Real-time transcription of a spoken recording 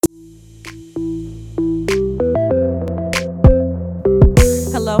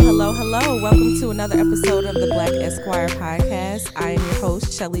to another episode of the Black Esquire podcast. I am your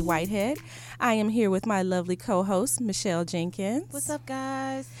host, Shelly Whitehead. I am here with my lovely co-host, Michelle Jenkins. What's up,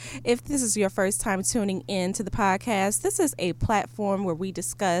 guys? If this is your first time tuning in to the podcast, this is a platform where we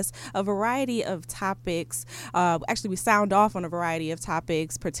discuss a variety of topics. Actually, we sound off on a variety of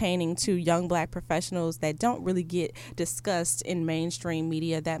topics pertaining to young Black professionals that don't really get discussed in mainstream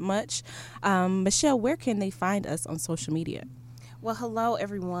media that much. Michelle, where can they find us on social media? Well, hello,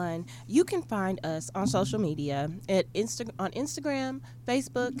 everyone. You can find us on social media on Instagram,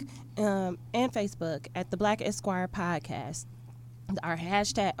 Facebook, and Facebook at the Black Esquire Podcast. Our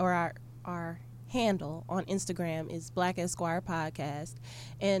hashtag or our handle on Instagram is Black Esquire Podcast,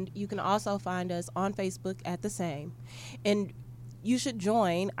 and you can also find us on Facebook at the same. And you should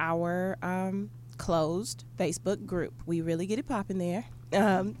join our closed Facebook group. We really get it popping there.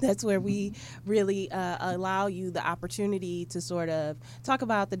 That's where we really allow you the opportunity to sort of talk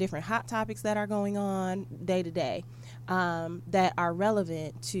about the different hot topics that are going on day to day that are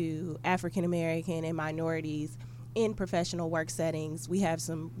relevant to African American and minorities in professional work settings. We have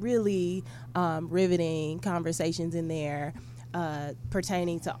some really riveting conversations in there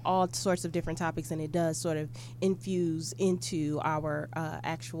pertaining to all sorts of different topics, and it does sort of infuse into our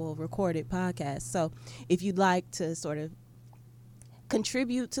actual recorded podcast. So if you'd like to sort of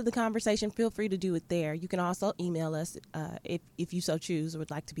contribute to the conversation, feel free to do it there. You can also email us if you so choose or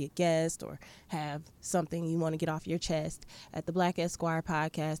would like to be a guest or have something you want to get off your chest at the Black Esquire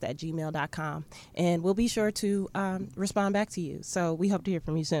Podcast at gmail.com. And we'll be sure to respond back to you. So we hope to hear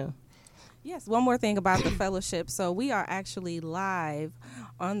from you soon. Yes, one more thing about the fellowship. So we are actually live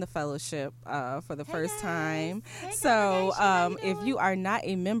on the fellowship for the first time. So if you are not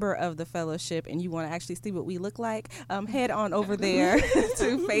a member of the fellowship and you want to actually see what we look like, head on over there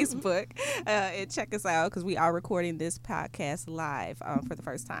to Facebook and check us out, because we are recording this podcast live for the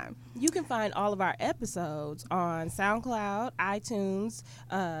first time. You can find all of our episodes on SoundCloud, iTunes,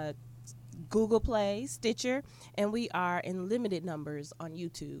 Google Play, Stitcher, and we are in limited numbers on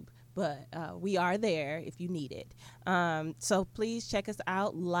YouTube. But we are there if you need it. So please check us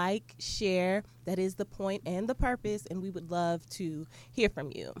out, like, share. That is the point and the purpose, and we would love to hear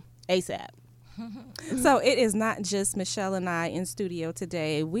from you ASAP. So it is not just Michelle and I in studio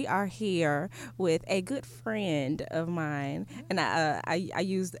today. We are here with a good friend of mine, and I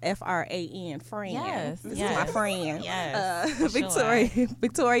used FRAN, friend. Yes, this is my friend. Yes,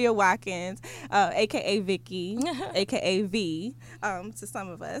 Victoria Watkins, aka Vicky, aka V, to some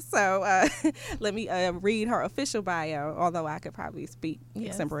of us. So let me read her official bio, although I could probably speak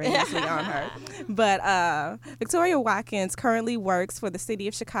extemporaneously on her. But Victoria Watkins currently works for the city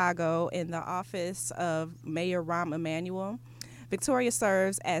of Chicago in the office of Mayor Rahm Emanuel. Victoria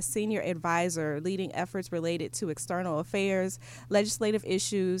serves as senior advisor, leading efforts related to external affairs, legislative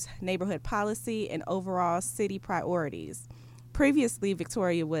issues, neighborhood policy, and overall city priorities. Previously,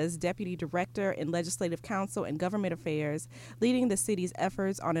 Victoria was deputy director in legislative council and government affairs, leading the city's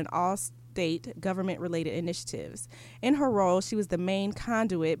efforts on an all-state government-related initiatives. In her role, she was the main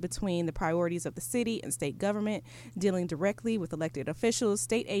conduit between the priorities of the city and state government, dealing directly with elected officials,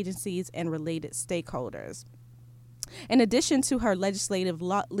 state agencies, and related stakeholders. In addition to her legislative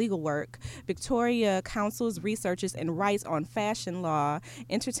legal work, Victoria counsels, researches, and writes on fashion law,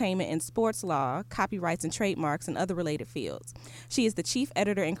 entertainment and sports law, copyrights and trademarks, and other related fields. She is the chief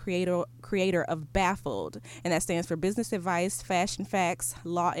editor and creator of Baffled, and that stands for Business Advice, Fashion Facts,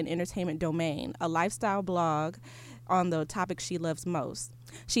 Law and Entertainment Domain, a lifestyle blog on the topic she loves most.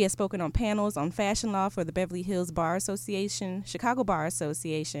 She has spoken on panels on fashion law for the Beverly Hills Bar Association, Chicago Bar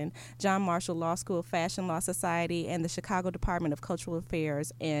Association, John Marshall Law School Fashion Law Society, and the Chicago Department of Cultural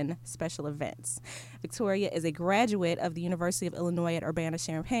Affairs and Special Events. Victoria is a graduate of the University of Illinois at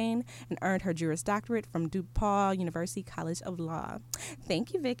Urbana-Champaign and earned her Juris Doctorate from DePaul University College of Law.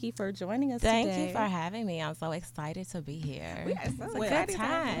 Thank you, Vicki, for joining us today. Thank you for having me. I'm so excited to be here. It's a good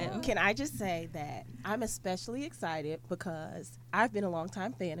time. Can I just say that I'm especially excited because I've been a long time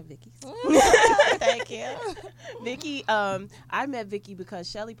fan of Vicky's. Thank you. Vicky, I met Vicky because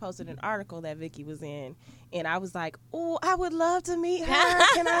Shelly posted an article that Vicky was in, and I was like, oh, I would love to meet her.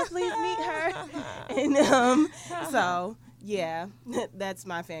 Can I please meet her? And so, yeah, that's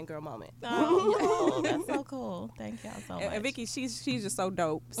my fangirl moment. Oh, that's so cool. Thank y'all so much. And Vicky, she's just so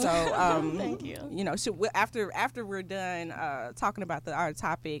dope. So, thank you. You know, after we're done talking about our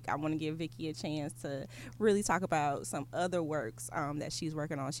topic, I want to give Vicky a chance to really talk about some other works that she's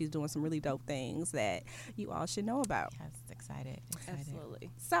working on. She's doing some really dope things that you all should know about. Yes, excited. Absolutely.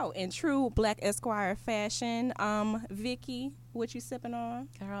 So, in true Black Esquire fashion, Vicky, What you sipping on?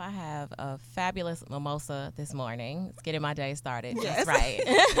 Girl, I have a fabulous mimosa this morning. It's getting my day started. Yes. That's right.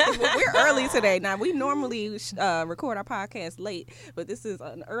 We're early today. Now, we normally record our podcast late, but this is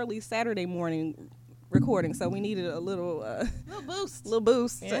an early Saturday morning recording, so we needed a little boost to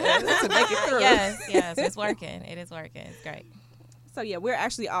make it through. Yes, it's working. It is working. It's great. So yeah, we're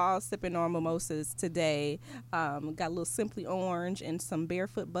actually all sipping on mimosas today. Got a little Simply Orange and some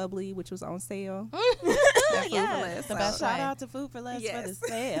Barefoot Bubbly, which was on sale. Yes, the best Shout way. out to Food for Less for the Yes.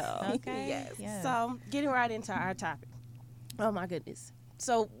 sale. Okay. Yes. So, getting right into our topic. Oh my goodness.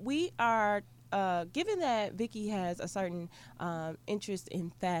 So we are, given that Vicky has a certain interest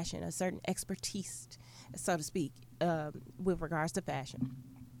in fashion, a certain expertise, so to speak, with regards to fashion.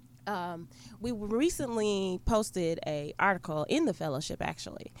 We recently posted a article in the fellowship,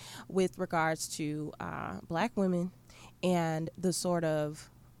 actually, with regards to Black women and the sort of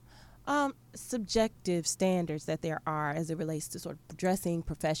subjective standards that there are as it relates to sort of dressing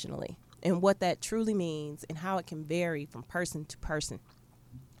professionally and what that truly means and how it can vary from person to person.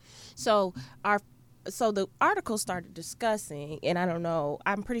 So the article started discussing, and I don't know,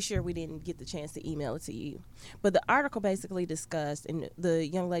 I'm pretty sure we didn't get the chance to email it to you, but the article basically discussed, and the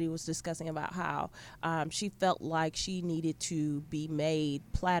young lady was discussing about how she felt like she needed to be made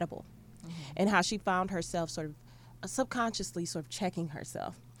plattable, and how she found herself sort of subconsciously sort of checking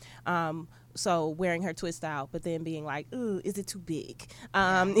herself. So wearing her twist out, but then being like, "Ooh, is it too big?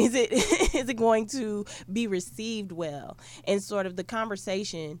 Is it going to be received well?" And sort of the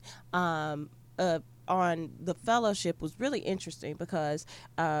conversation on the fellowship was really interesting because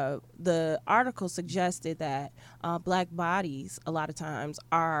the article suggested that Black bodies a lot of times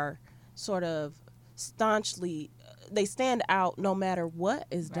are sort of staunchly, they stand out no matter what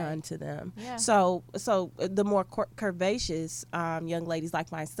is done to them. Yeah. So the more curvaceous young ladies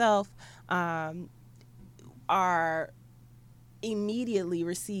like myself are immediately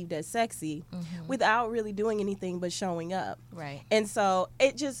received as sexy without really doing anything but showing up. Right. And so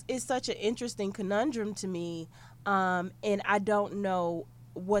it just is such an interesting conundrum to me, and I don't know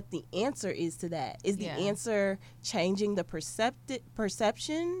what the answer is to that. Is the answer changing the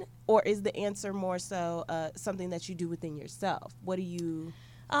perception, or is the answer more so something that you do within yourself? What do you...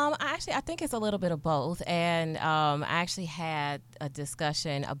 I think it's a little bit of both, and I actually had a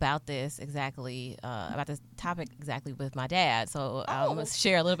discussion about this about this topic exactly with my dad. So I'm gonna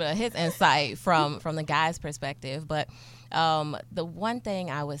share a little bit of his insight from the guy's perspective. But the one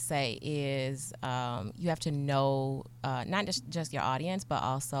thing I would say is you have to know not just your audience, but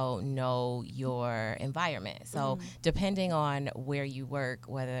also know your environment. So depending on where you work,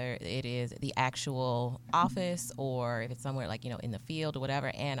 whether it is the actual office or if it's somewhere like in the field or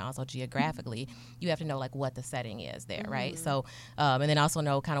whatever. And also geographically, you have to know like what the setting is there, right? So, and then also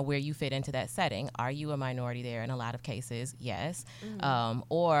know kind of where you fit into that setting. Are you a minority there? In a lot of cases, yes.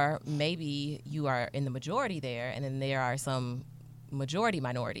 Or maybe you are in the majority there, and then there are some majority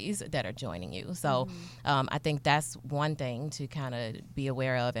minorities that are joining you. So I think that's one thing to kind of be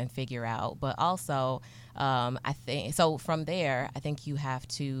aware of and figure out. But also, I think, so from there, I think you have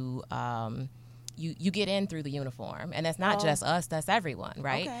to... You get in through the uniform, and that's not just us, that's everyone,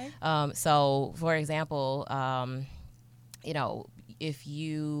 right? Okay. So for example, if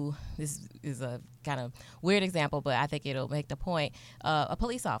you, this is a kind of weird example, but I think it'll make the point. A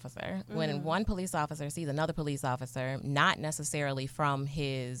police officer, when one police officer sees another police officer, not necessarily from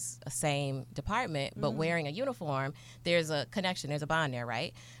his same department, but wearing a uniform, there's a connection, there's a bond there,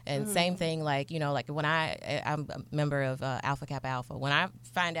 right? And same thing, like when I'm a member of Alpha Kappa Alpha, when I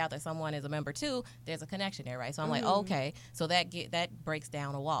find out that someone is a member too, there's a connection there, right? So I'm like, okay, so that breaks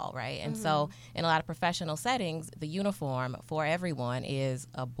down a wall, right? And so in a lot of professional settings, the uniform for everyone is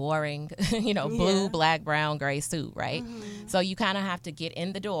a boring, blue, black, brown, gray suit, right? So you kind of have to get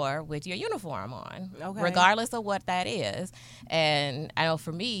in the door with your uniform on, regardless of what that is. And I know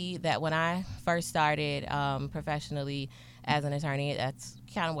for me that when I first started professionally as an attorney, that's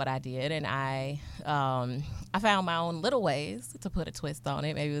kind of what I did, and I found my own little ways to put a twist on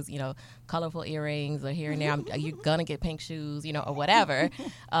it. Maybe it was colorful earrings, or here and there you're gonna get pink shoes, or whatever.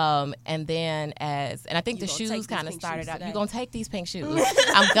 And then and I think the shoes kind of started out. You're gonna take these pink shoes.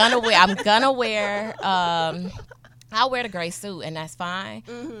 I'm gonna wear. I'll wear the gray suit, and that's fine.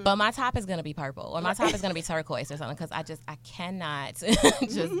 But my top is gonna be purple, or my top is gonna be turquoise or something, because I cannot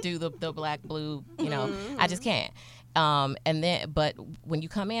just do the black, blue. I just can't. But when you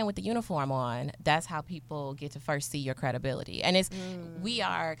come in with the uniform on, that's how people get to first see your credibility. And we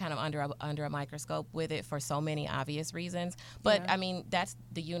are kind of under a microscope with it for so many obvious reasons. But I mean, that's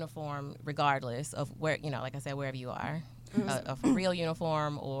the uniform regardless of where, like I said, wherever you are. a for real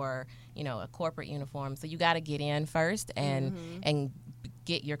uniform or, you know, a corporate uniform. So you got to get in first and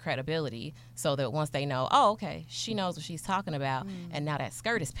get your credibility so that once they know, oh, okay, she knows what she's talking about, and now that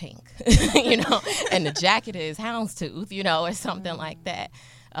skirt is pink, you know, and the jacket is houndstooth, you know, or something like that.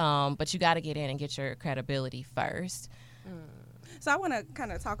 But you got to get in and get your credibility first. So I want to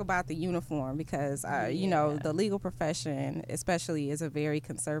kind of talk about the uniform because, you know, the legal profession especially is a very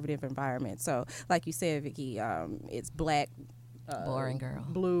conservative environment. So like you said, Vicky, it's black, boring girl,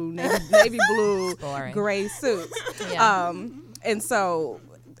 blue, navy blue, gray suits. Yeah. And so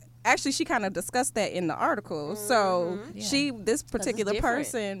actually she kind of discussed that in the article. So this particular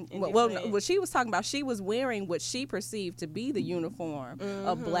person, what she was talking about, she was wearing what she perceived to be the uniform,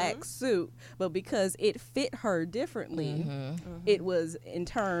 a black suit, but because it fit her differently, it was in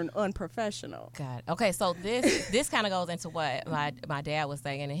turn unprofessional. God. Okay, so this kind of goes into what my dad was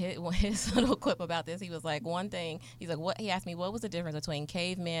saying, and his little quip about this. He was like, one thing, he's like, he asked me what was the difference between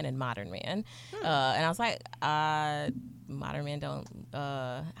cavemen and modern men, and I was like, modern men don't,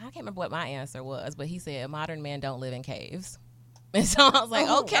 I can't remember what my answer was, but he said modern men don't live in caves. And so I was like,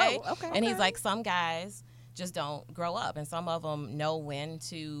 okay. And he's like, some guys just don't grow up, and some of them know when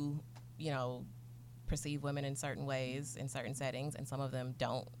to, you know, perceive women in certain ways in certain settings, and some of them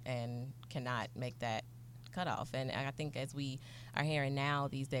don't and cannot make that cutoff. And I think as we are hearing now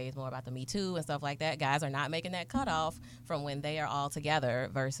these days more about the Me Too and stuff like that, guys are not making that cutoff from when they are all together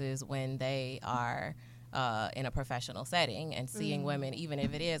versus when they are in a professional setting, and seeing women, even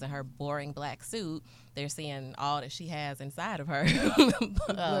if it is in her boring black suit, they're seeing all that she has inside of her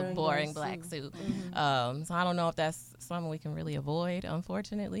boring black suit. So I don't know if that's something we can really avoid,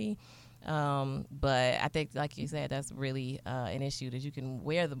 unfortunately. But I think, like you said, that's really an issue, that you can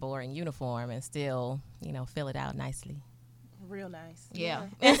wear the boring uniform and still, you know, fill it out nicely. Real nice. Yeah.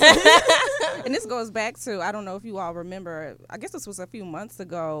 And this goes back to, I don't know if you all remember, I guess this was a few months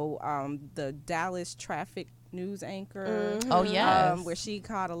ago, the Dallas traffic news anchor. Oh, yes. Where she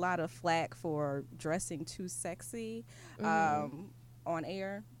caught a lot of flack for dressing too sexy on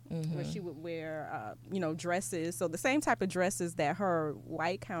air. Where she would wear, you know, dresses. So the same type of dresses that her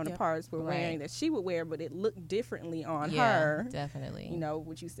white counterparts were wearing, that she would wear, but it looked differently on her. Definitely. You know,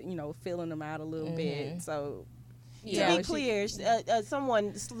 what you know, filling them out a little bit. So. To be clear,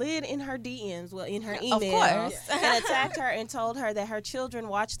 someone slid in her DMs, in her email, of course, and attacked her and told her that her children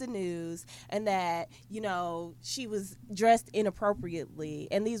watch the news and that, you know, she was dressed inappropriately.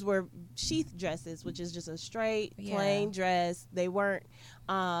 And these were sheath dresses, which is just a straight, plain dress. They weren't,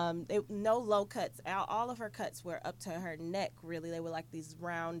 no low cuts. All of her cuts were up to her neck, really. They were like these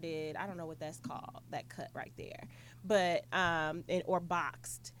rounded, I don't know what that's called, that cut right there. But, or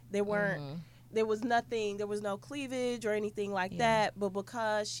boxed. They weren't. There was no cleavage or anything like that, but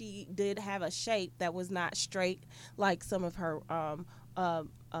because she did have a shape that was not straight like some of her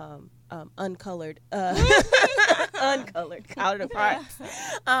uncolored counterparts,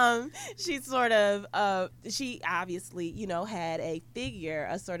 she obviously, you know, had a figure,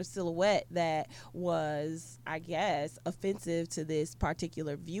 a sort of silhouette that was, I guess, offensive to this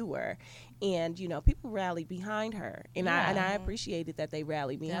particular viewer. And, you know, people rallied behind her, and I appreciated that they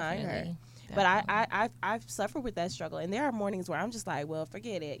rallied behind her. But I've suffered with that struggle, and there are mornings where I'm just like, well,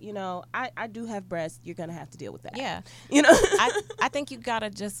 forget it. You know, I do have breasts. You're gonna have to deal with that. Yeah, you know. I think you gotta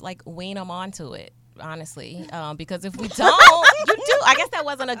just like wean them onto it, honestly, because if we don't, you do. I guess that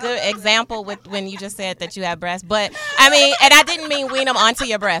wasn't a good example with when you just said that you have breasts, but I mean, and I didn't mean wean them onto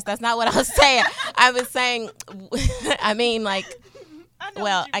your breasts. That's not what I was saying. I was saying, I mean, like.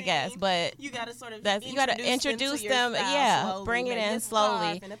 Well, I guess, but you gotta sort of you gotta introduce them. Slowly, bring it in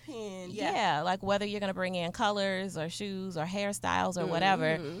slowly. And a pin, like whether you're gonna bring in colors or shoes or hairstyles or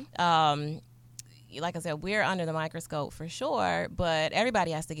whatever. Like I said, we're under the microscope for sure, but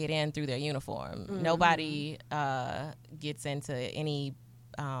everybody has to get in through their uniform. Nobody gets into any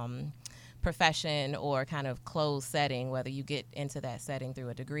profession or kind of closed setting, whether you get into that setting through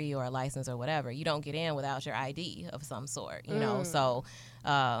a degree or a license or whatever. You don't get in without your ID of some sort, you know. So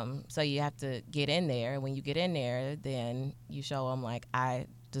you have to get in there. And when you get in there, then you show them, like, I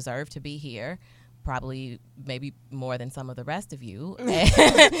deserve to be here, probably maybe more than some of the rest of you.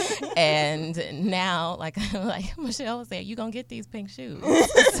 And now, like Michelle said, you're going to get these pink shoes.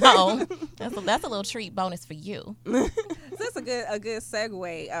 So that's a little treat bonus for you. So that's a good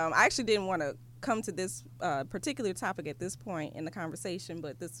segue. I actually didn't want to come to this particular topic at this point in the conversation,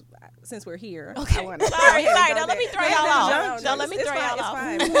 but since we're here, okay. I want to sorry. Don't let me throw y'all off. Don't let me throw y'all off.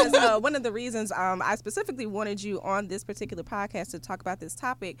 It's fine. Because one of the reasons I specifically wanted you on this particular podcast to talk about this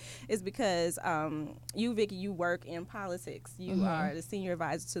topic is because you, Vicky, you work in politics. You are the senior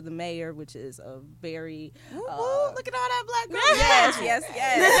advisor to the mayor, which is a very look at all that black girl. yes.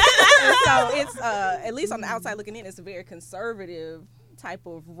 And so it's at least on the outside looking in, it's a very conservative type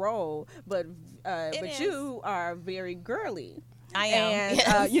of role, but you are very girly. I am. And,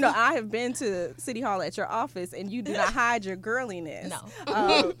 yes. I have been to City Hall at your office, and you do not hide your girliness.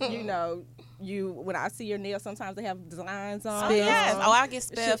 No. When I see your nails, sometimes they have designs on. Oh, yes. Oh, I get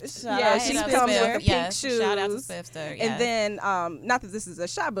spiffed. She comes with the pink shoes. Shout out to Spiffster. Yes. And then, not that this is a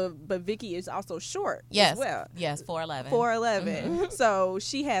shot, but Vicky is also short as well. Yes, 4'11". 4'11". So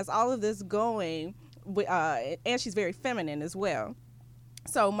she has all of this going, and she's very feminine as well.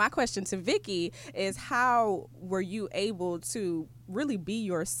 So my question to Vicky is, how were you able to really be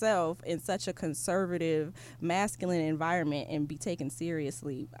yourself in such a conservative, masculine environment and be taken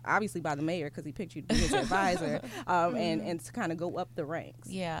seriously, obviously by the mayor because he picked you to be his advisor, and to kind of go up the ranks?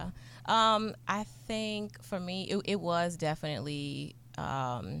 Yeah. I think for me, it was definitely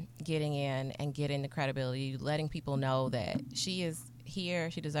getting in and getting the credibility, letting people know that she is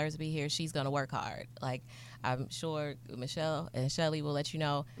here, she deserves to be here, she's going to work hard. Like, I'm sure Michelle and Shelly will let you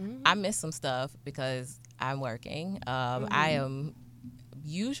know, I miss some stuff because I'm working. I am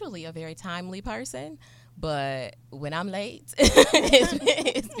usually a very timely person, but when I'm late,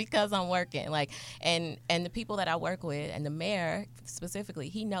 it's because I'm working. Like, and the people that I work with, and the mayor specifically,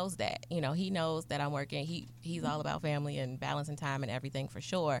 he knows that. He knows that I'm working. He's all about family and balancing time and everything for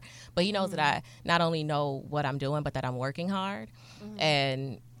sure. But he knows that I not only know what I'm doing, but that I'm working hard.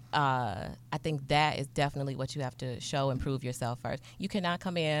 And I think that is definitely what you have to show and prove yourself first. You cannot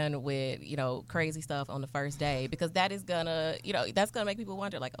come in with, crazy stuff on the first day, because that is gonna, that's gonna make people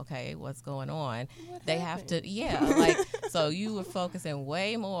wonder, like, okay, what's going on? They have to, like, so you were focusing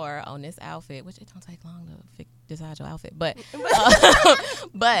way more on this outfit, which it don't take long to decide your outfit, but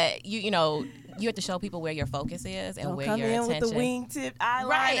but you have to show people where your focus is and where your attention. Don't come in with the wingtip eyeliner.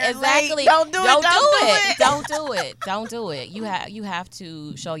 Right, exactly. Don't do it. Don't do it. You have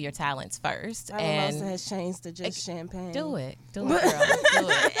to show your talents first. And Mimosa has changed to just champagne. Do it, girl. Do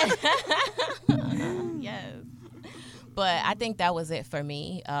it. Yes. But I think that was it for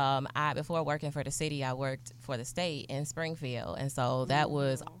me. Before working for the city, I worked for the state in Springfield, and so that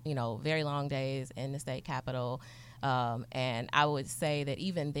was very long days in the state capitol. And I would say that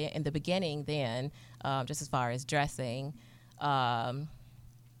even then, in the beginning, just as far as dressing, I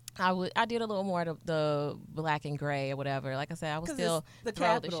did a little more of the black and gray or whatever. Like I said, I was still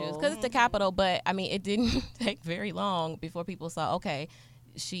throw the shoes because it's the Capitol. But I mean, it didn't take very long before people saw, okay,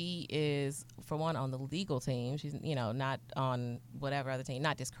 she is, for one, on the legal team. She's, not on whatever other team,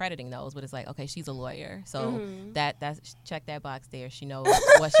 not discrediting those, but it's like, okay, she's a lawyer. So that's check that box there. She knows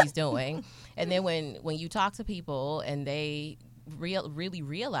what she's doing. And then when you talk to people and they really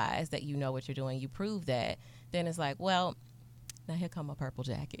realize that you know what you're doing, you prove that, then it's like, well, now here come a purple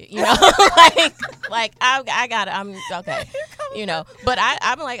jacket, like I got it. I'm okay, but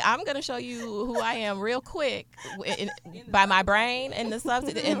I'm like, I'm going to show you who I am real quick by my brain and the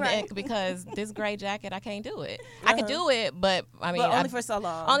substance, and because this gray jacket, I can't do it. I can do it, but I mean, only for so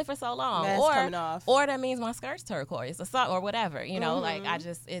long. Only for so long. That's coming off. Or that means my skirt's turquoise or something, or whatever, like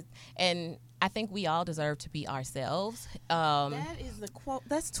and I think we all deserve to be ourselves. That is the quote.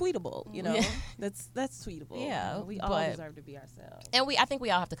 That's tweetable. That's tweetable. Yeah, we all deserve to be ourselves. And I think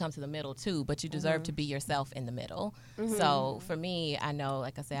we all have to come to the middle too. But you deserve to be yourself in the middle. So for me, I know,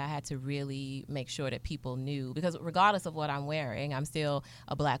 like I said, I had to really make sure that people knew, because regardless of what I'm wearing, I'm still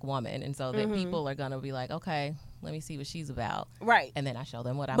a black woman, and so that people are gonna be like, okay, let me see what she's about. Right. And then I show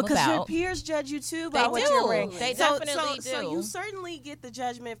them what I'm because about. Because your peers judge you too by what you're wearing. They definitely do. So you certainly get the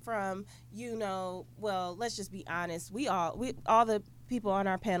judgment from, well, let's just be honest. We all the people on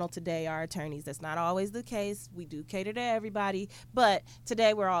our panel today are attorneys. That's not always the case. We do cater to everybody, but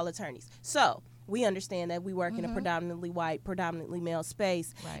today we're all attorneys. So we understand that we work in a predominantly white, predominantly male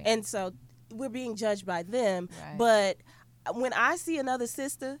space. Right. And so we're being judged by them. Right. But when I see another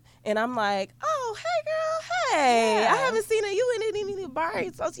sister and I'm like, oh, hey, girl, hey, I haven't seen you in any bar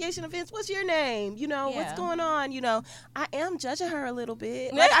association events. What's your name? What's going on? I am judging her a little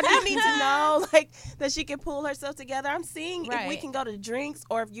bit. Like, I do need to know, that she can pull herself together. I'm seeing if we can go to drinks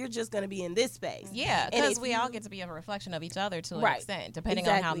or if you're just going to be in this space. Yeah, because we all get to be a reflection of each other to an extent, depending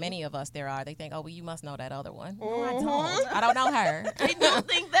on how many of us there are. They think, oh, well, you must know that other one. No, I don't. I don't know her. They do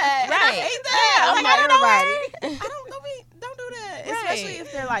think that. Right. I hate that. Yeah, I don't know her. I don't know me. don't do that. Right. Especially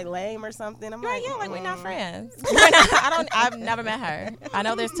if they're like lame or something. I'm Right, like, yeah, like we're not mm-mm. friends. I've never met her. I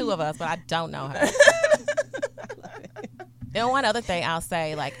know there's two of us, but I don't know her. And one other thing I'll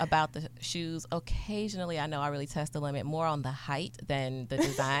say, like, about the shoes, occasionally I know I really test the limit more on the height than the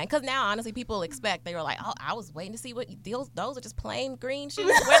design. Because now, honestly, people expect, they were like, oh, I was waiting to see what those are just plain green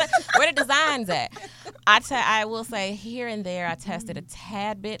shoes. Where the designs at? I will say here and there I tested a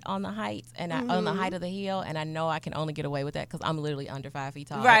tad bit on the height and on the height of the heel, and I know I can only get away with that because I'm literally under 5 feet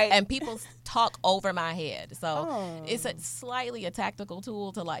tall. Right. And people talk over my head. So it's slightly a tactical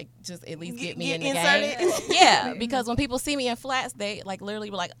tool to, like, just at least get me in the game. Yeah, because when people see me in flats, they like literally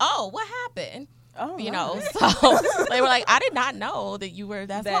were like, "Oh, what happened?" Oh, you know, so they were like, "I did not know that you were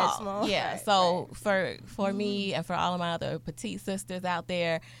that small." Yeah, right, so for me and for all of my other petite sisters out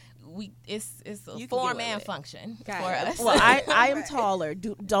there, it's a form and function for us. Well, I am taller.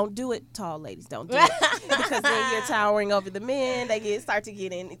 Don't do it, tall ladies. Don't do it because then you're towering over the men. They start to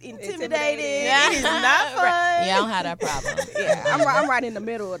get intimidated. Yeah. It is not fun. Right. Yeah, I don't have that problem. Yeah, I'm right in the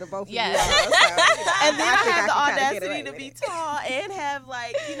middle of the both of you. Yeah. And then I have the can audacity to be tall and have,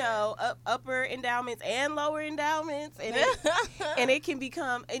 like, you know, upper endowments and lower endowments, and it can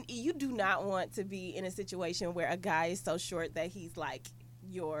become. And you do not want to be in a situation where a guy is so short that he's like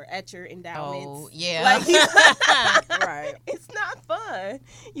at your endowments. Oh, yeah. Like, right. It's not fun.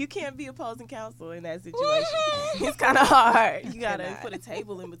 You can't be opposing counsel in that situation. It's kind of hard. You got to put a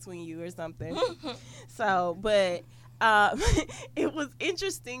table in between you or something. So, but it was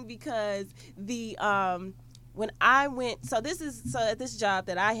interesting because when I went, so at this job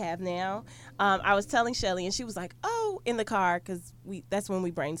that I have now, I was telling Shelly, and she was like, "Oh," in the car, because that's when we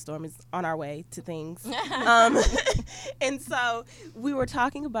brainstorm, is on our way to things. And so we were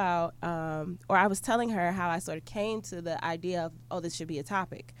talking about, or I was telling her how I sort of came to the idea of, oh, this should be a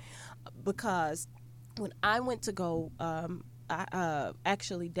topic, because when I went to go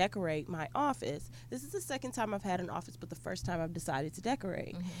actually decorate my office. This is the second time I've had an office, but the first time I've decided to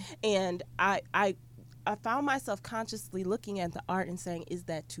decorate. And I found myself consciously looking at the art and saying, is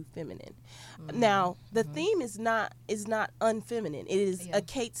that too feminine? Now, the theme is not unfeminine. It is a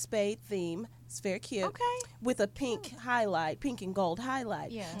Kate Spade theme. It's very cute. Okay. With a pink highlight, pink and gold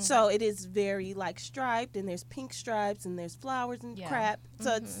highlight. Yeah. So it is very, like, striped, and there's pink stripes, and there's flowers and crap.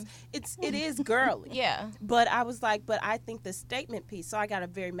 So it is girly. Yeah. But I was like, but I think the statement piece, so I got a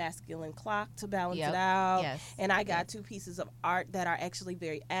very masculine clock to balance it out. Yes. And I got two pieces of art that are actually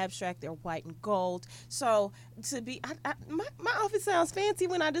very abstract. They're white and gold. So to be, my office sounds fancy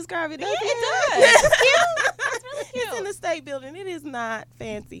when I describe it. Yeah, it does. It's cute. It's really cute. It's in the State Building. It is not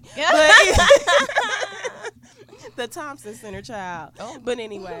fancy. Yeah. But the Thompson Center, child. But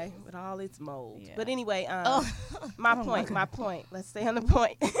anyway, with all its mold. Yeah. But anyway, my point, let's stay on the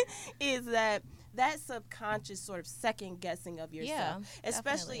point, is that subconscious sort of second guessing of yourself,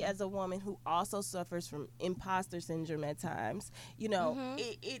 especially definitely. As a woman who also suffers from imposter syndrome at times, you know,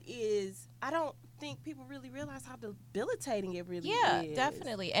 it is, I don't think people really realize how debilitating it really is. Yeah,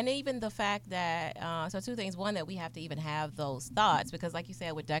 definitely. And even the fact that, so two things. One, that we have to even have those thoughts, because like you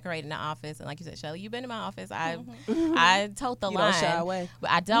said, with decorating the office, and like you said, Shelly, you've been in my office. I tote the line. Don't shy away. But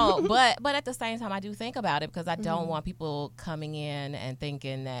I don't. but at the same time, I do think about it, because I don't want people coming in and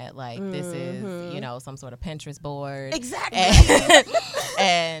thinking that, like, this is, you know, some sort of Pinterest board. Exactly.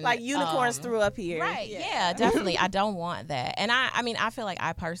 And like unicorns threw up here. Right. Yeah, definitely. I don't want that. And I mean, I feel like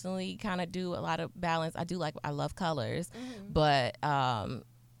I personally kind of do a lot of balance. I love colors, but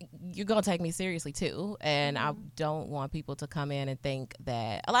you're going to take me seriously too. And I don't want people to come in and think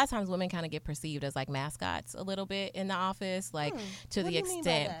that a lot of times women kind of get perceived as like mascots a little bit in the office, like to the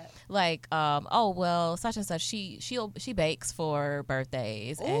extent like, oh, well, such and such, she bakes for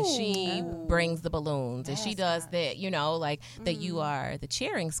birthdays and she brings the balloons and she does that, you know, like that you are the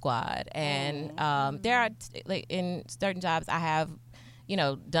cheering squad. And there are like in certain jobs I have, you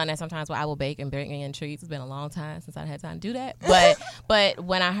know, done that sometimes where I will bake and bring in treats. It's been a long time since I had time to do that. But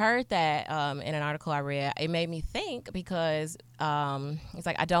when I heard that in an article I read, it made me think, because it's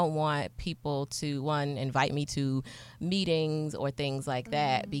like I don't want people to, one, invite me to meetings or things like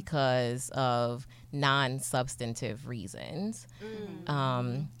that because of non-substantive reasons.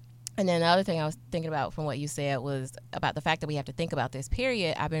 And then the other thing I was thinking about from what you said was about the fact that we have to think about this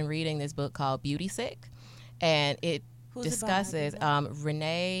period. I've been reading this book called Beauty Sick, and it discusses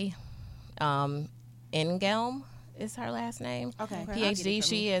Renee Engelm is her last name. Okay. PhD.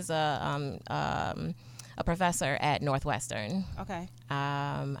 She is a professor at Northwestern. Okay.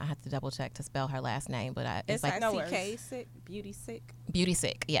 I have to double check to spell her last name, but it's like CK Sick, Beauty Sick. Beauty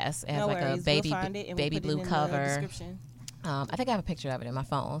Sick. Yes, it has like a baby blue cover. I think I have a picture of it in my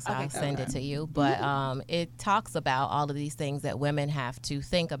phone, so Okay, I'll send it to you. But it talks about all of these things that women have to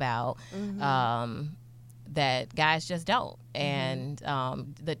think about that guys just don't. And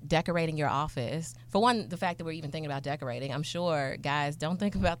the decorating your office, for one, the fact that we're even thinking about decorating, I'm sure guys don't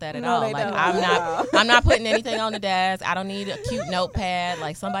think about that at all. They Like don't. I'm not putting anything on the desk. I don't need a cute notepad.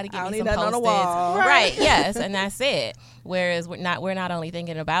 Like somebody give me some Post-its. Right. Yes, and that's it. Whereas we're not only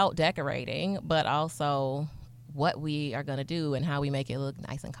thinking about decorating, but also what we are going to do and how we make it look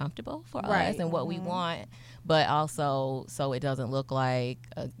nice and comfortable for us and what we want, but also so it doesn't look like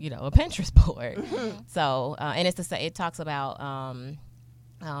a Pinterest board. So and it's it talks about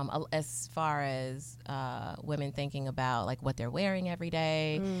as far as women thinking about like what they're wearing every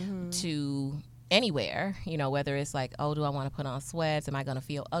day to anywhere, whether it's like, oh, do I want to put on sweats? Am I going to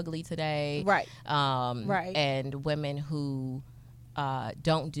feel ugly today? Right. And women who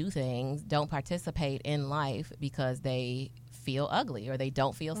don't participate in life because they feel ugly or they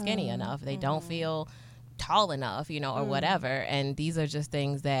don't feel skinny enough, they don't feel tall enough, or whatever. And these are just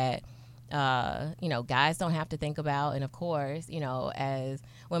things that guys don't have to think about. And of course, as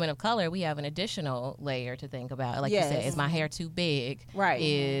women of color, we have an additional layer to think about. Like you said, is my hair too big? Right.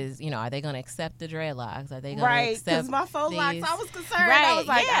 Are they going to accept the dreadlocks? Are they going to accept because my faux locks, I was concerned. Right. I was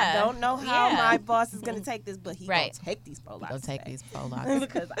like, I don't know how my boss is going to take this, but he going to take these faux locks. He'll take these faux locks.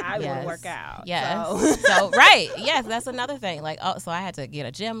 Because I want to work out. Yes. So right. Yes, that's another thing. Like, so I had to get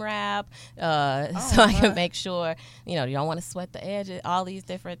a gym wrap so I can make sure, you don't want to sweat the edges, all these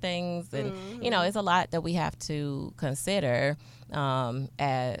different things. And, it's a lot that we have to consider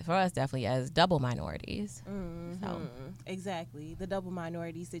for us, definitely as double minorities. So. Exactly. The double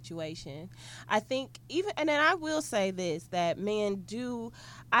minority situation. I think and then I will say this, that men do,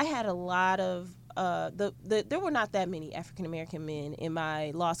 I had a lot of, there were not that many African-American men in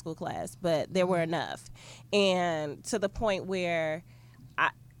my law school class, but there were enough. And to the point where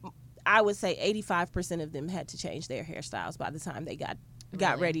I would say 85% of them had to change their hairstyles by the time they got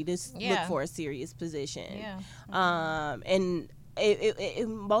ready to look for a serious position. Yeah. And it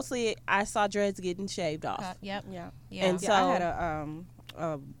mostly I saw dreads getting shaved off. Yeah. And so I had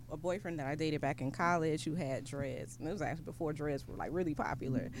a boyfriend that I dated back in college who had dreads, and it was actually before dreads were like really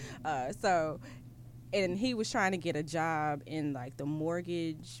popular. And he was trying to get a job in like the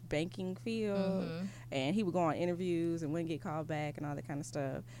mortgage banking field, and he would go on interviews and wouldn't get called back and all that kind of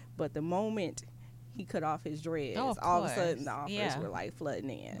stuff. But the moment he cut off his dreads, all of a sudden the offers were like flooding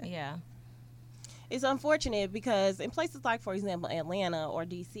in. Yeah. It's unfortunate because in places like, for example, Atlanta or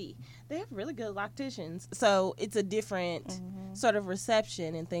D.C., they have really good locticians. So it's a different sort of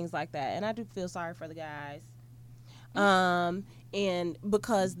reception and things like that. And I do feel sorry for the guys. And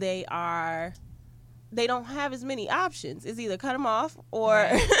because they don't have as many options. It's either cut them off or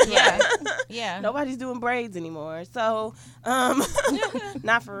nobody's doing braids anymore. So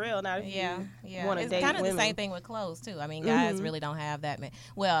not for real. Not if you want to date women. It's kind of the same thing with clothes too. I mean, guys really don't have that many.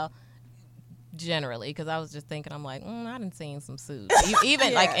 Well, generally, because I was just thinking, I'm like, I done seen some suits.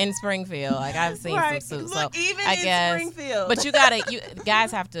 Even like in Springfield, like I've seen some suits. Look, so even I in guess, Springfield. But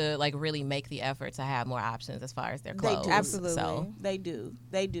guys have to like really make the effort to have more options as far as their clothes. They do. Absolutely. So they do.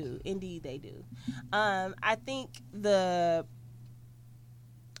 Indeed, they do. I think the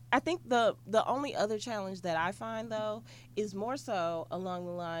only other challenge that I find though is more so along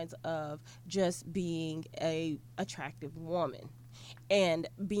the lines of just being a attractive woman and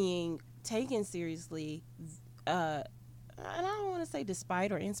being taken seriously, and I don't want to say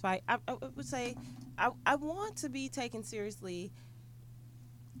despite or in spite. I would say I want to be taken seriously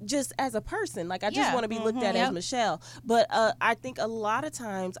just as a person. Like I just want to be looked at as Michelle. But I think a lot of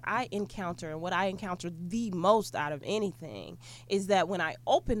times I encounter, and what I encounter the most out of anything is that when I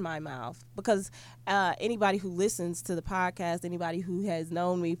open my mouth, because anybody who listens to the podcast, anybody who has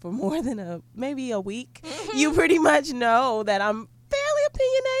known me for more than maybe a week, you pretty much know that I'm fairly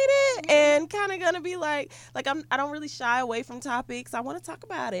opinionated and kind of gonna be like I don't really shy away from topics. I want to talk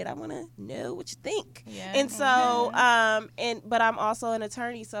about it. I want to know what you think. And so but I'm also an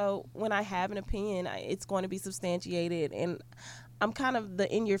attorney, so when I have an opinion, it's going to be substantiated, and I'm kind of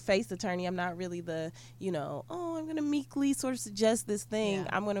the in-your-face attorney. I'm not really the, I'm going to meekly sort of suggest this thing.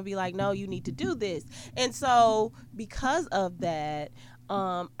 I'm going to be like, no, you need to do this. And so because of that,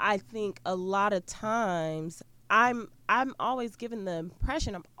 I think a lot of times I'm always given the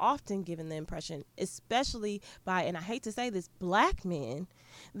impression, I'm often given the impression, especially by, and I hate to say this, black men,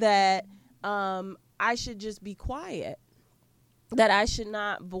 that I should just be quiet, that I should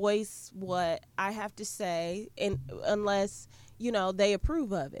not voice what I have to say, and unless they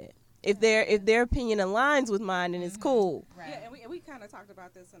approve of it. If their opinion aligns with mine, then it's cool. Right. Yeah, and we kind of talked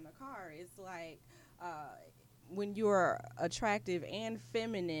about this in the car. It's like when you're attractive and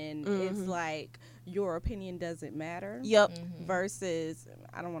feminine, it's like your opinion doesn't matter. Yep. Versus,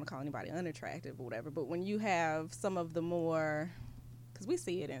 I don't want to call anybody unattractive or whatever, but when you have some of the more, because we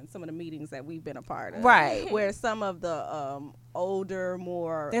see it in some of the meetings that we've been a part of, Right. where some of the older,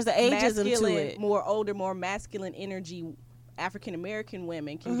 more There's an ageism to masculine, it. more older, more masculine energy African American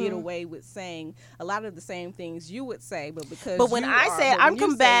women can get away with saying a lot of the same things you would say, but because when you I are, say but I'm when you say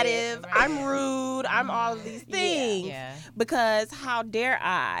combative, it, I'm rude, I'm all of these things, Yeah. because how dare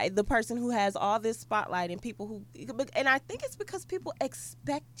I, the person who has all this spotlight and people who, and I think it's because people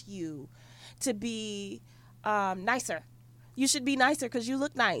expect you to be nicer. You should be nicer because you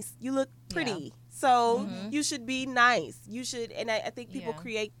look nice. You look pretty. Yeah. So you should be nice. You should, and I think people Yeah.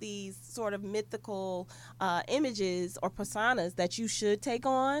 create these sort of mythical images or personas that you should take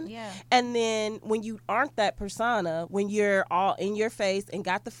on. Yeah. And then when you aren't that persona, when you're all in your face and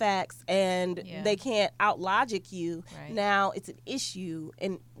got the facts and Yeah. they can't out logic you, Right. now it's an issue,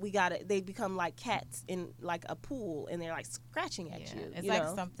 and they become like cats in like a pool, and they're like scratching at you. It's you like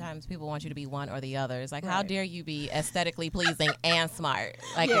know? sometimes people want you to be one or the other. It's like, how Right. dare you be aesthetically pleasing and smart?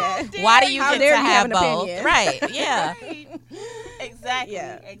 Like, Yeah. why do you How get dare to you have have an both? opinion? Right? Yeah. Exactly.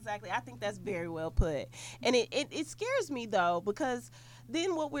 Yeah. Exactly. I think that's very well put. And it scares me though, because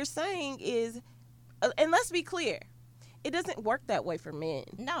then what we're saying is, and let's be clear, it doesn't work that way for men.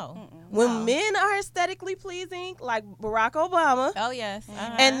 No. When No. men are aesthetically pleasing, like Barack Obama, Oh yes.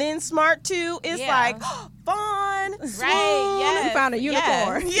 Uh-huh. and then smart too, it's Yeah. like fun, Right? swoon. Yes. You found a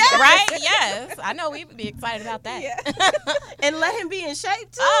unicorn. Yes. Right? Yes. I know we would be excited about that. And let him be in shape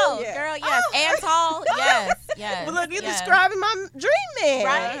too. Oh, Yeah. girl, yes. And tall. Yes. Yes. But look, you're yes. describing my dream man.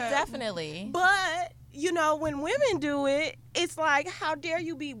 Right. Definitely. But, you know, when women do it, it's like, how dare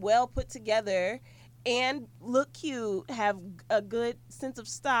you be well put together and look cute, have a good sense of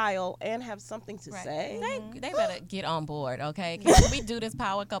style, and have something to Right. say? They better get on board, okay? Can we do this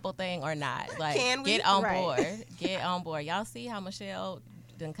power couple thing or not? Like, Can we? get on Right. board. Get on board. Y'all see how Michelle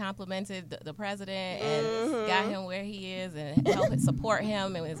done complimented the president and got him where he is and help support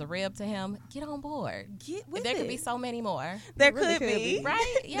him and is a rib to him. Get on board. Get with There it. could be so many more. There really could could be. be.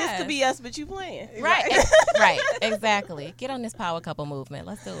 Right? This Yeah. could be us, but you playing. Right. Right. Exactly. Get on this power couple movement.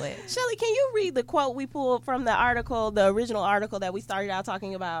 Let's do it. Shelly, can you read the quote we pulled from the article, the original article that we started out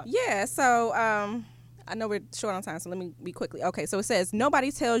talking about? Yeah, so I know we're short on time, so let me be quickly. Okay, so it says,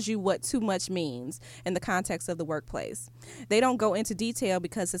 nobody tells you what too much means in the context of the workplace. They don't go into detail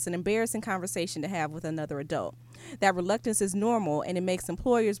because it's an embarrassing conversation to have with another adult. That reluctance is normal, and it makes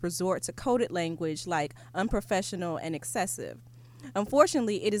employers resort to coded language like unprofessional and excessive.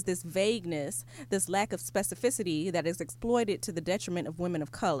 Unfortunately, it is this vagueness, this lack of specificity that is exploited to the detriment of women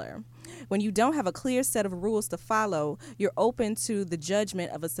of color. When you don't have a clear set of rules to follow, you're open to the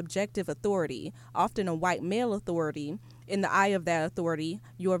judgment of a subjective authority, often a white male authority. In the eye of that authority,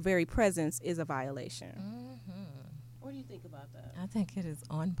 your very presence is a violation. What do you think about that? I think it is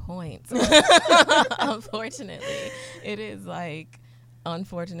on point. Unfortunately, it is like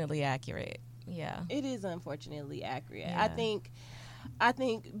unfortunately accurate. Yeah. It is unfortunately accurate. Yeah. I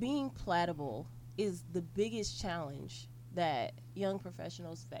think being platable is the biggest challenge that young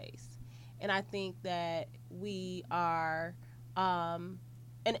professionals face. And I think that we are and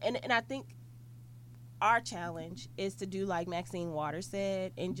I think our challenge is to do like Maxine Waters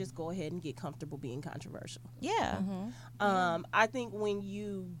said and just go ahead and get comfortable being controversial. Yeah. I think when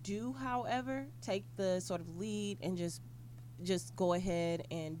you do, however, take the sort of lead and just go ahead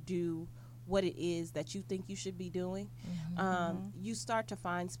and do what it is that you think you should be doing, you start to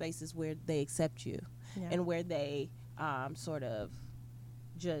find spaces where they accept you and where they sort of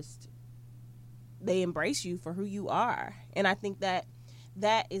just they embrace you for who you are. And I think that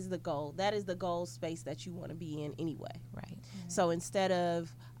is the goal. That is the goal space that you want to be in anyway. Right. So instead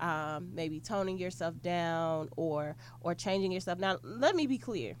of maybe toning yourself down or changing yourself, now let me be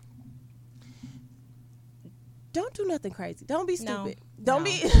clear. Don't do nothing crazy. Don't be stupid. Don't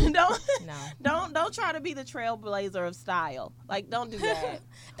be don't try to be the trailblazer of style. Like, don't do that.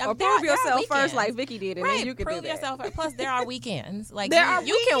 Or There are prove yourself first weekends. like Vicky did, and Right, then you can prove do that. yourself. Plus, there are weekends. Like There are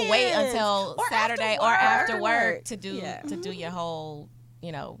you can wait weekends. until Or Saturday after or work. after work Work. to do Yeah. to do your whole,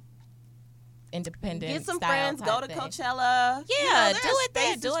 independent. Get some style friends, type go to thing. Coachella. Yeah, there do are it there.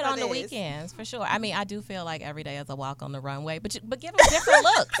 spaces Do it for on the this. weekends for sure. I mean, I do feel like every day is a walk on the runway, but give them different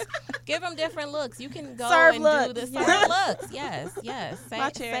looks. Give them different looks. You can go Serve and looks. do the serve looks. Yes. My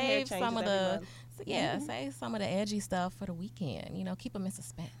chair and hair Save some changes of every the month. save some of the edgy stuff for the weekend. Keep them in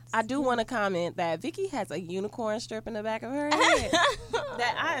suspense. I do want to comment that Vicky has a unicorn strip in the back of her head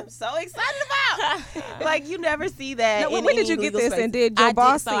that I I'm so excited about. Like, you never see that. No, when did you get this, and did your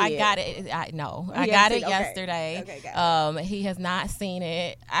boss see it? I got it. I got it yesterday. Okay, got it. He has not seen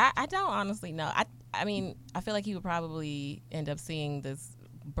it. I don't honestly know. I mean, I feel like he would probably end up seeing this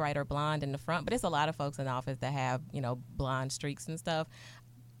brighter blonde in the front, but it's a lot of folks in the office that have, blonde streaks and stuff.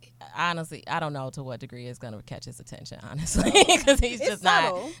 Honestly, I don't know to what degree it's going to catch his attention, honestly, because he's just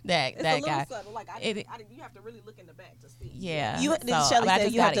subtle. Not that guy. Subtle. Like, you have to really look in the back to see. Yeah. Shelly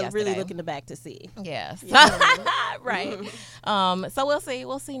said you have to really look in the back to see. Yes. Right. So we'll see.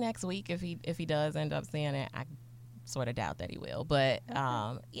 We'll see next week if he does end up seeing it. I sort of doubt that he will, but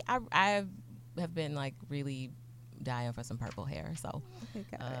I have been like really dying for some purple hair. So,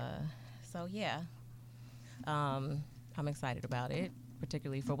 yeah. I'm excited about it,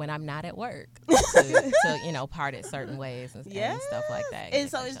 particularly for when I'm not at work to part it certain ways and stuff like that. And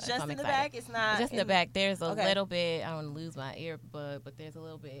so it's just in the back? It's not? It's just in the back. There's a little bit, I don't want to lose my earbud, but there's a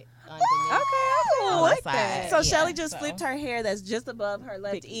little bit underneath. Okay, I like that. So Shelly just flipped her hair that's just above her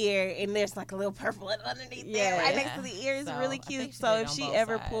left ear, and there's like a little purple underneath there right next to the ear. It's really cute. So if she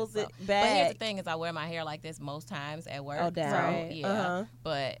ever pulls it back. But here's the thing is I wear my hair like this most times at work. Oh, down. Right. Yeah.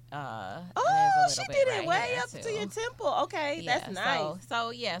 But she did it way up to your temple. Okay, that's nice.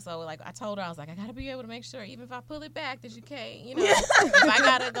 So like I told her, I was like, I gotta be able to make sure even if I pull it back that you can't, if I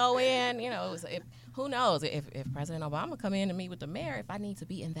gotta go in, who knows if President Obama come in to meet with the mayor, if I need to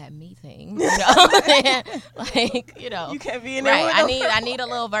be in that meeting, you can't be in there. Right. I need a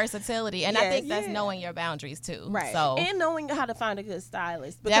little versatility, and I think that's knowing your boundaries too. Right. So and knowing how to find a good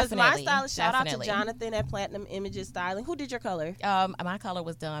stylist. Because my stylist, shout out to Jonathan at Platinum Images Styling. Who did your color? My color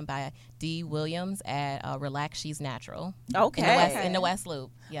was done by D. Williams at Relax She's Natural. Okay. In the West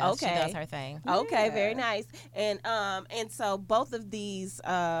Loop. Yeah, she does her thing. Okay, very nice. And so both of these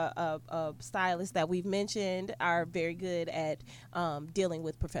stylists that we've mentioned are very good at dealing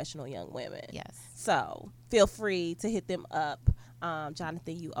with professional young women. Yes. So feel free to hit them up.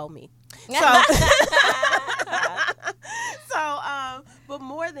 Jonathan, you owe me. But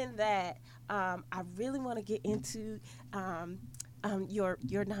more than that, I really want to get into your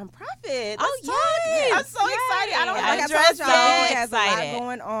nonprofit. I'm so excited. I don't have a dress yet. He has a lot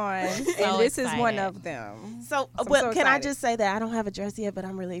going on, and this is one of them. So can I just say that I don't have a dress yet, but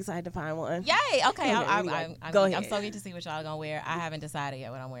I'm really excited to find one. Yay! Okay, go ahead. I'm so good to see what y'all gonna wear. I haven't decided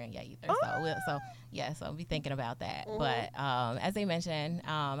yet what I'm wearing yet either. So I'll be thinking about that. Mm-hmm. But as they mentioned,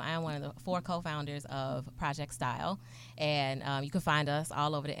 I am one of the 4 co-founders of Project Style, and you can find us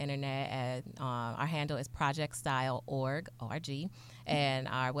all over the internet. At our handle is projectstyle.org, and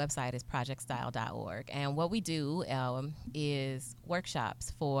our website is projectstyle.org. And what we do is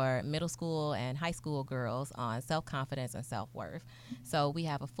workshops for middle school and high school girls on self-confidence and self-worth. So we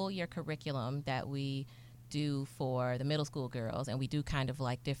have a full year curriculum that we do for the middle school girls, and we do kind of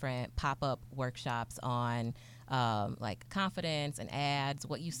like different pop-up workshops on like confidence and ads,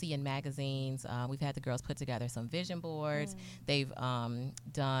 what you see in magazines. We've had the girls put together some vision boards. They've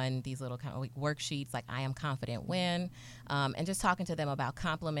done these little kind of like worksheets like I am confident when, and just talking to them about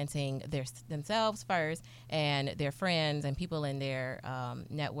complimenting themselves first and their friends and people in their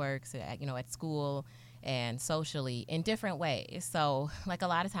networks at school and socially in different ways. So like a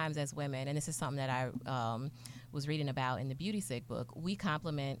lot of times as women, and this is something that I was reading about in the Beauty Sick book, we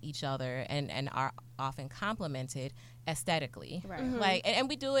compliment each other and are often complimented aesthetically. Right. Mm-hmm. Like, and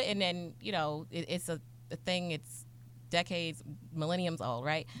we do it, and then, it's a thing, it's decades, millenniums old,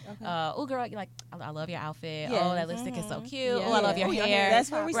 right? Okay. Oh, girl, you're like, I love your outfit. Yeah. Oh, that lipstick is so cute. Yeah. Oh, I love your hair.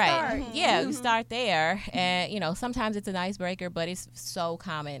 That's where we start. Mm-hmm. Yeah, we start there. And, sometimes it's an icebreaker, but it's so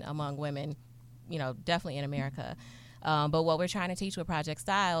common among women, definitely in America. But what we're trying to teach with Project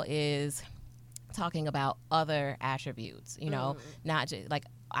Style is talking about other attributes, not just like,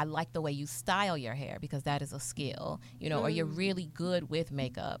 I like the way you style your hair because that is a skill, or you're really good with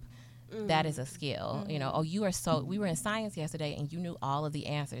makeup. That is a skill, we were in science yesterday and you knew all of the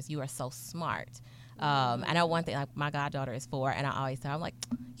answers. You are so smart. I know one thing, like my goddaughter is 4, and I always tell her, I'm like,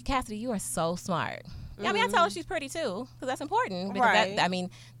 Cassidy, you are so smart. I mean, I tell her she's pretty too, because that's important. Because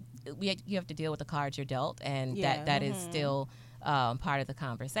you have to deal with the cards you're dealt, and that is still part of the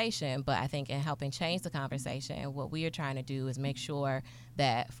conversation. But I think in helping change the conversation, what we are trying to do is make sure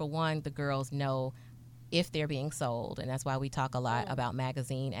that, for one, the girls know if they're being sold, and that's why we talk a lot about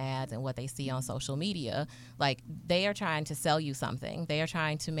magazine ads and what they see on social media. Like, they are trying to sell you something. They are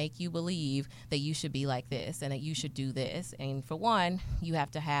trying to make you believe that you should be like this and that you should do this. And for one, you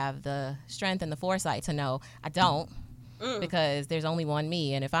have to have the strength and the foresight to know, I don't. Because there's only one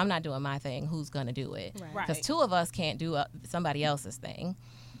me, and if I'm not doing my thing, who's going to do it? Because 2 of us can't do somebody else's thing.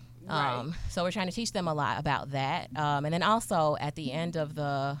 So we're trying to teach them a lot about that. And then also at the end of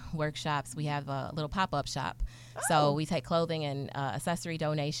the workshops, we have a little pop-up shop. So we take clothing and accessory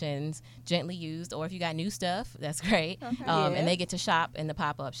donations, gently used, or if you got new stuff, that's great. And they get to shop in the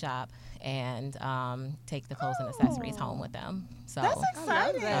pop-up shop and take the clothes and accessories home with them. So that's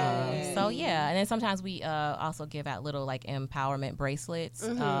exciting. And then sometimes we also give out little like empowerment bracelets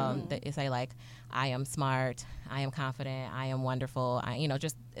that say like, I am smart, I am confident, I am wonderful,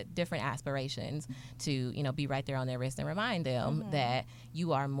 just different aspirations to, be right there on their wrist and remind them that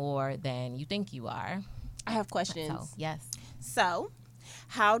you are more than you think you are. I have questions. So, yes. So,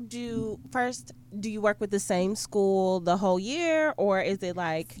 do you work with the same school the whole year, or is it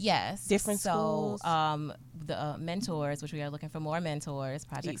like different schools? The mentors, which we are looking for more mentors,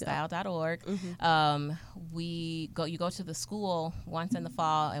 projectstyle.org. You go to the school once in the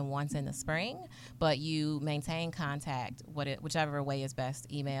fall and once in the spring, but you maintain contact, whichever way is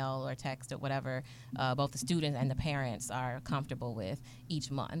best, email or text or whatever, both the students and the parents are comfortable with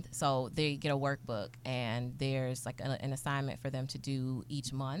each month. So they get a workbook and there's like an assignment for them to do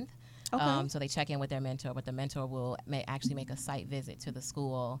each month. So they check in with their mentor, but the mentor will actually make a site visit to the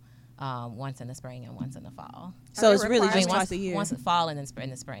school once in the spring and once in the fall. So it's really just twice a year. Once in the fall and then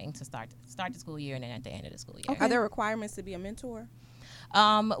in the spring to start the school year, and then at the end of the school year. Are there requirements to be a mentor?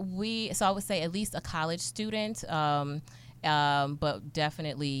 I would say at least a college student, but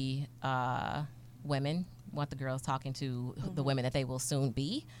definitely women. Want the girls talking to the women that they will soon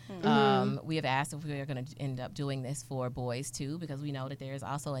be. We have asked if we are going to end up doing this for boys too, because we know that there is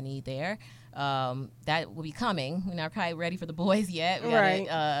also a need there. That will be coming. We're not quite ready for the boys yet.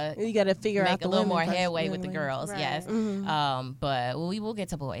 We you got to figure out a little more headway with the girls. Right. Yes, but we will get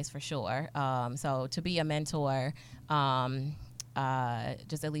to boys for sure. So to be a mentor.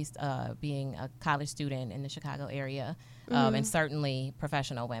 Just at least being a college student in the Chicago area, and certainly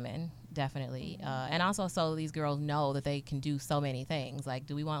professional women, definitely. And also so these girls know that they can do so many things. Like,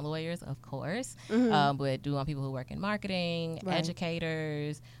 do we want lawyers? Of course. But do we want people who work in marketing,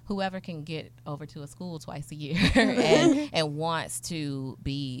 educators, whoever can get over to a school twice a year and wants to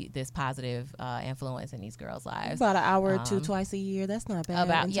be this positive influence in these girls' lives. About an hour or two twice a year. That's not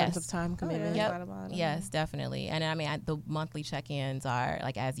bad in terms of time commitment. Yes, definitely. And I mean, the monthly check-ins are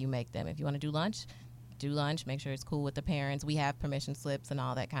like as you make them. If you want to do lunch, make sure it's cool with the parents. We have permission slips and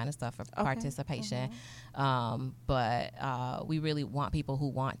all that kind of stuff for participation. But we really want people who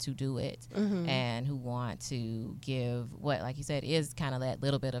want to do it and who want to give what, like you said, is kind of that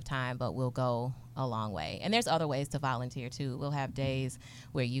little bit of time, but will go a long way. And there's other ways to volunteer too. We'll have days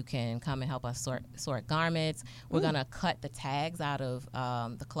where you can come and help us sort garments. We're going to cut the tags out of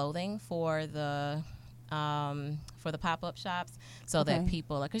the clothing for the pop-up shops so that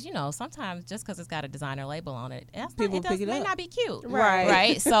people, because sometimes just because it's got a designer label on it, may not be cute,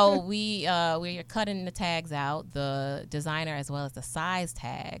 right? So we are cutting the tags out, the designer as well as the size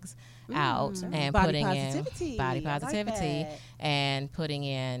tags out, and putting in body positivity and putting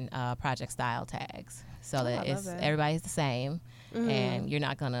in project style tags so that everybody's the same, and you're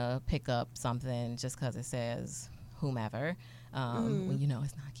not gonna pick up something just because it says whomever when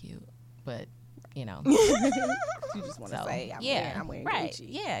it's not cute, but you just want to say I'm wearing right Gucci.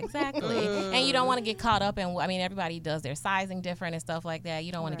 Yeah, exactly. And you don't want to get caught up in, everybody does their sizing different and stuff like that.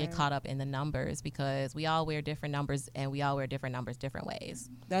 You don't want to get caught up in the numbers because we all wear different numbers and we all wear different numbers different ways.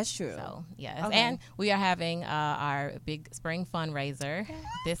 That's true. So yes. And we are having our big spring fundraiser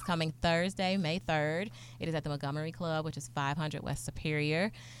this coming Thursday, May 3rd. It is at the Montgomery Club, which is 500 West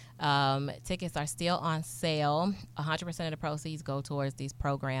Superior. Tickets are still on sale. 100% of the proceeds go towards these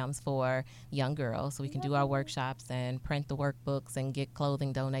programs for young girls, so we can do our workshops and print the workbooks and get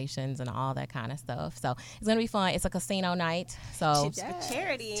clothing donations and all that kind of stuff. So it's going to be fun. It's a casino night. So tips for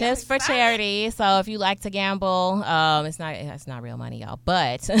charity. Tips for charity. So if you like to gamble, it's not real money, y'all.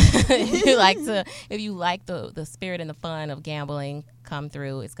 But if you like the spirit and the fun of gambling, come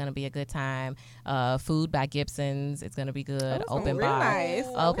through. It's going to be a good time. Food by Gibson's. It's going to be good. Open bar. Nice.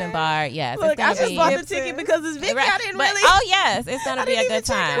 Open bar. Yes. Look, I just bought the ticket because it's Vicky. I didn't really. Oh, yes. It's going to be a good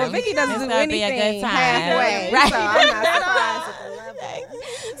time. Well, Vicky doesn't do anything halfway. Right. So I'm not surprised at the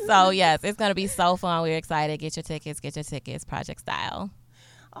level. So, yes, it's going to be so fun. We're excited. Get your tickets. Project Style.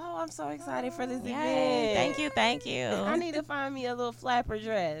 Oh, I'm so excited for this event. Thank you. I need to find me a little flapper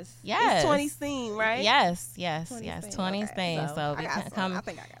dress. Yes. It's 20 theme, right? Yes. 20 theme. So we can come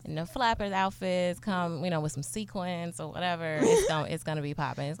in the flappers outfits, come, with some sequins or whatever. It's going to be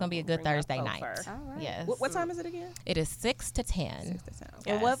popping. It's going to be a good Thursday night. All right. Yes. What time is it again? It is 6 to 10. 6 to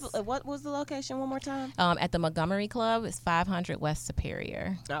 10. And what was the location one more time? At the Montgomery Club, it's 500 West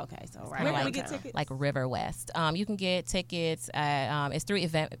Superior. Okay, so where can we get tickets? Like River West. You can get tickets at it's through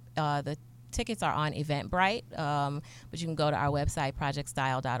The tickets are on Eventbrite, but you can go to our website,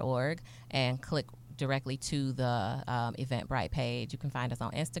 projectstyle.org, and click directly to the Eventbrite page. You can find us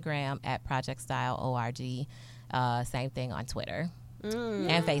on Instagram at projectstyleorg. Same thing on Twitter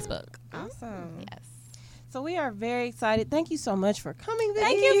and Facebook. Awesome. Yes. So we are very excited. Thank you so much for coming. Vicky.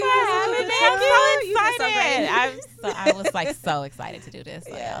 Thank you for having me. I'm so excited. So I was like so excited to do this.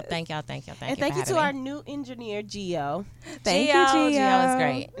 So, Yes. Thank y'all. And thank you to our new engineer, Gio. Thank you, Gio. Gio is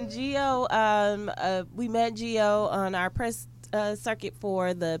great. Gio, we met Gio on our press circuit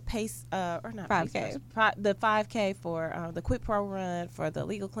for the pace, or not 5K. the 5K for the Quit Pro run for the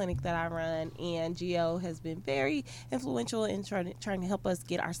legal clinic that I run, and Gio has been very influential in trying to help us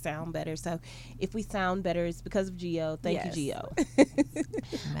get our sound better. So if we sound better, it's because of Gio. Thank you, Gio.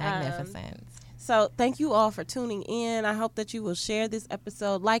 Magnificent. So thank you all for tuning in. I hope that you will share this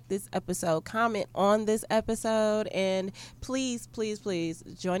episode, like this episode, comment on this episode, and please, please, please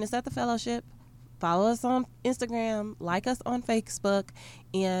join us at the fellowship. Follow us on Instagram, like us on Facebook,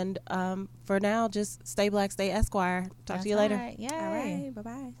 and for now, just stay black, stay Esquire. Talk to you later. Right. Yay. All right.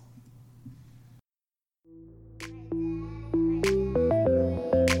 Bye-bye.